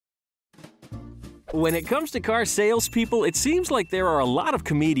When it comes to car salespeople, it seems like there are a lot of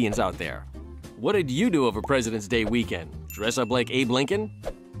comedians out there. What did you do over President's Day weekend? Dress up like Abe Lincoln?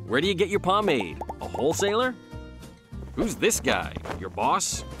 Where do you get your pomade? A wholesaler? Who's this guy? Your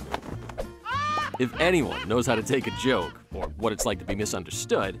boss? If anyone knows how to take a joke, or what it's like to be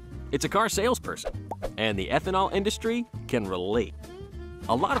misunderstood, it's a car salesperson. And the ethanol industry can relate.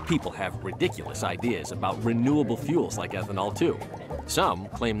 A lot of people have ridiculous ideas about renewable fuels like ethanol too. Some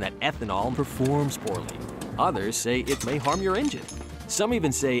claim that ethanol performs poorly. Others say it may harm your engine. Some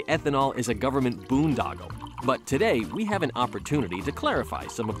even say ethanol is a government boondoggle. But today, we have an opportunity to clarify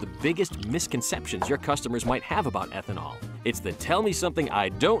some of the biggest misconceptions your customers might have about ethanol. It's the Tell Me Something I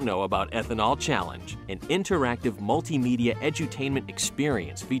Don't Know About Ethanol Challenge, an interactive multimedia edutainment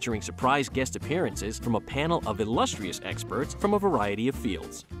experience featuring surprise guest appearances from a panel of illustrious experts from a variety of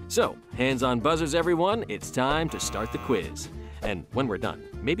fields. So, hands on buzzers everyone, it's time to start the quiz. And when we're done,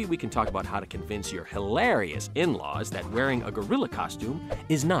 maybe we can talk about how to convince your hilarious in-laws that wearing a gorilla costume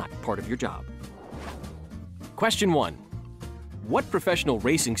is not part of your job. Question 1. What professional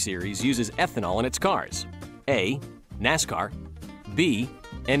racing series uses ethanol in its cars? A. NASCAR. B.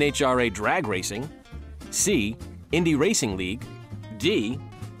 NHRA drag racing. C. Indy Racing League. D.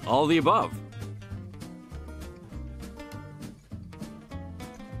 All of the above.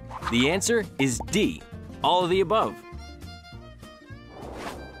 The answer is D. All of the above.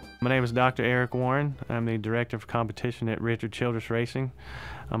 My name is Dr. Eric Warren. I'm the Director of Competition at Richard Childress Racing.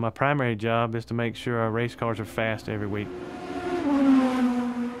 My primary job is to make sure our race cars are fast every week.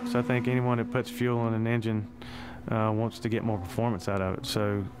 So I think anyone that puts fuel in an engine wants to get more performance out of it.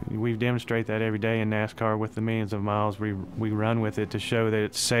 So we demonstrate that every day in NASCAR with the millions of miles we run with it to show that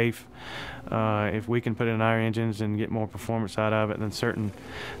it's safe. If we can put it in our engines and get more performance out of it, then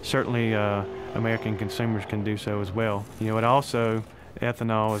certainly American consumers can do so as well. You know, it also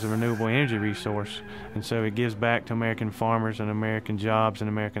ethanol is a renewable energy resource, and so it gives back to American farmers and American jobs and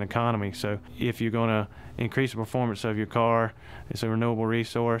American economy. So if you're going to increase the performance of your car, it's a renewable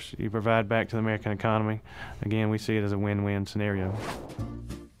resource, you provide back to the American economy. Again, we see it as a win-win scenario.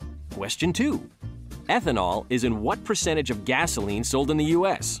 Question 2. Ethanol is in what percentage of gasoline sold in the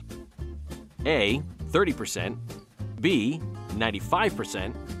U.S.? A. 30%, B.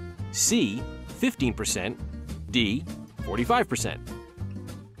 95%, C. 15%, D. 45%.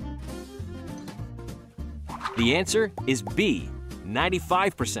 The answer is B,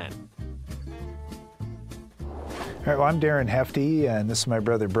 95%. All right, well, I'm Darren Hefty, and this is my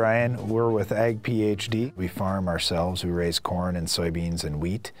brother Brian. We're with Ag PhD. We farm ourselves. We raise corn and soybeans and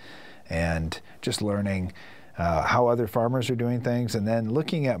wheat, and just learning how other farmers are doing things, and then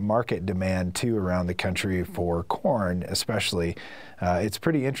looking at market demand too around the country for corn especially. It's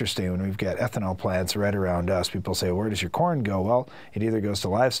pretty interesting when we've got ethanol plants right around us. People say, where does your corn go? Well, it either goes to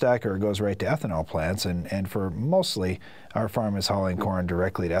livestock or it goes right to ethanol plants, and for mostly our farm is hauling corn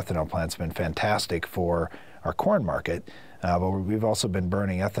directly to ethanol plants. It's been fantastic for our corn market. But we've also been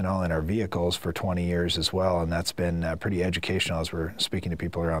burning ethanol in our vehicles for 20 years as well, and that's been pretty educational as we're speaking to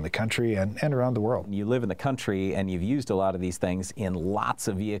people around the country and around the world. You live in the country and you've used a lot of these things in lots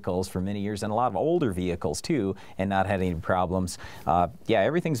of vehicles for many years, and a lot of older vehicles too, and not had any problems. Yeah,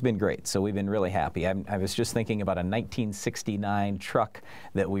 everything's been great, so we've been really happy. I was just thinking about a 1969 truck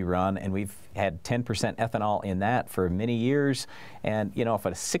that we run, and we've had 10% ethanol in that for many years, and you know, if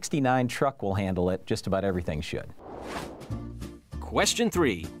a 69 truck will handle it, just about everything should. Question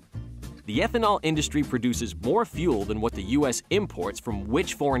 3. The ethanol industry produces more fuel than what the U.S. imports from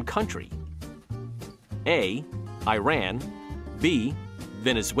which foreign country? A. Iran. B.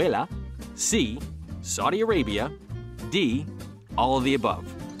 Venezuela. C. Saudi Arabia. D. All of the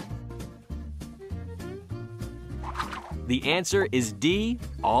above. The answer is D.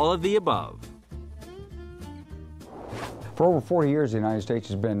 All of the above. For over 40 years, the United States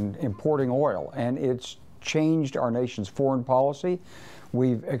has been importing oil, and it's changed our nation's foreign policy.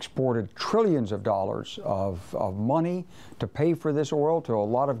 We've exported trillions of dollars of money to pay for this oil to a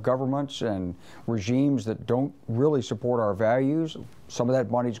lot of governments and regimes that don't really support our values. Some of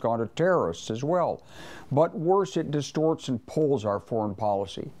that money's gone to terrorists as well. But worse, it distorts and pulls our foreign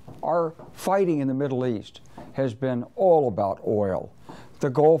policy. Our fighting in the Middle East has been all about oil.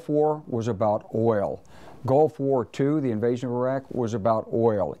 The Gulf War was about oil. Gulf War II, the invasion of Iraq, was about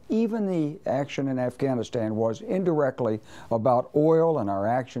oil. Even the action in Afghanistan was indirectly about oil and our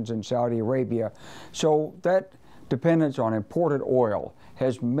actions in Saudi Arabia. So that dependence on imported oil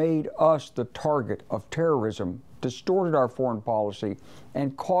has made us the target of terrorism, distorted our foreign policy,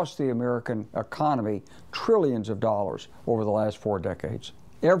 and cost the American economy trillions of dollars over the last 4 decades.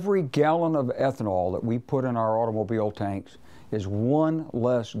 Every gallon of ethanol that we put in our automobile tanks is one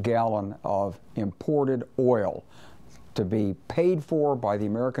less gallon of imported oil to be paid for by the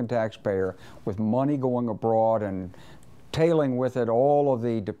American taxpayer, with money going abroad and tailing with it all of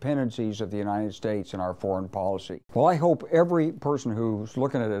the dependencies of the United States in our foreign policy. Well, I hope every person who's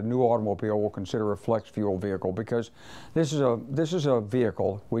looking at a new automobile will consider a flex fuel vehicle, because this is a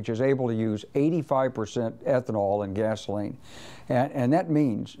vehicle which is able to use 85% ethanol in gasoline. And that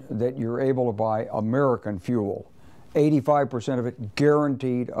means that you're able to buy American fuel. 85% of it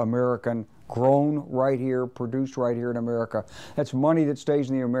guaranteed American, grown right here, produced right here in America. That's money that stays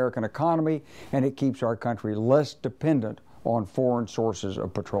in the American economy, and it keeps our country less dependent on foreign sources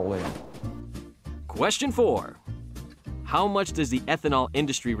of petroleum. Question 4. How much does the ethanol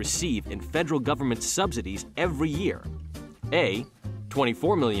industry receive in federal government subsidies every year? A,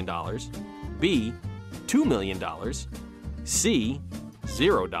 $24 million, B, $2 million, C,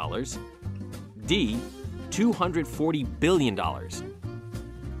 $0, D, $240 billion.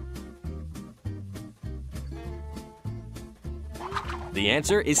 The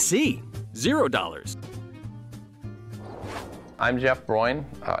answer is C, $0. I'm Jeff Broin,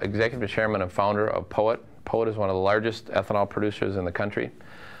 Executive Chairman and Founder of POET. POET is one of the largest ethanol producers in the country.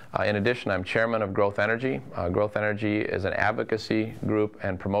 In addition, I'm Chairman of Growth Energy. Growth Energy is an advocacy group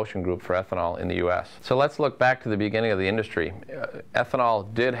and promotion group for ethanol in the U.S. So let's look back to the beginning of the industry.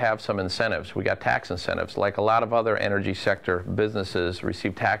 Ethanol did have some incentives. We got tax incentives. Like a lot of other energy sector businesses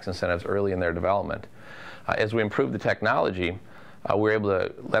received tax incentives early in their development. As we improved the technology, we were able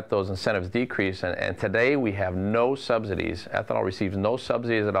to let those incentives decrease, and today we have no subsidies. Ethanol receives no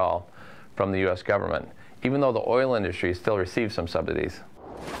subsidies at all from the U.S. government, even though the oil industry still receives some subsidies.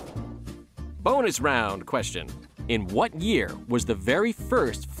 Bonus round question. In what year was the very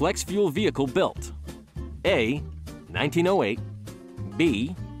first flex fuel vehicle built? A, 1908, B,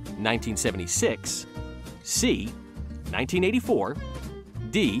 1976, C, 1984,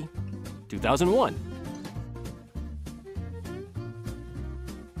 D, 2001.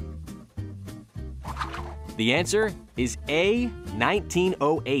 The answer is A,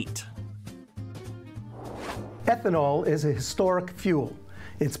 1908. Ethanol is a historic fuel.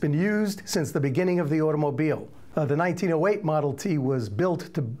 It's been used since the beginning of the automobile. The 1908 Model T was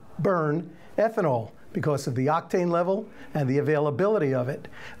built to burn ethanol because of the octane level and the availability of it.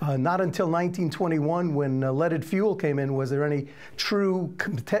 Not until 1921, when leaded fuel came in, was there any true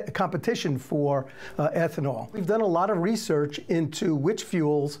competition for ethanol. We've done a lot of research into which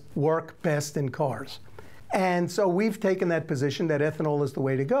fuels work best in cars. And so we've taken that position that ethanol is the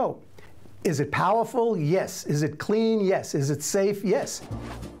way to go. Is it powerful? Yes. Is it clean? Yes. Is it safe? Yes.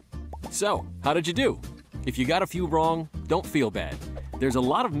 So, how did you do? If you got a few wrong, don't feel bad. There's a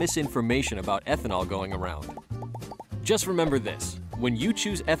lot of misinformation about ethanol going around. Just remember this: when you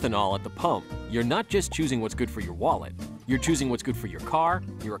choose ethanol at the pump, you're not just choosing what's good for your wallet. You're choosing what's good for your car,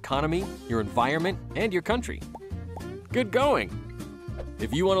 your economy, your environment, and your country. Good going!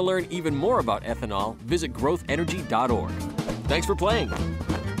 If you want to learn even more about ethanol, visit growthenergy.org. Thanks for playing.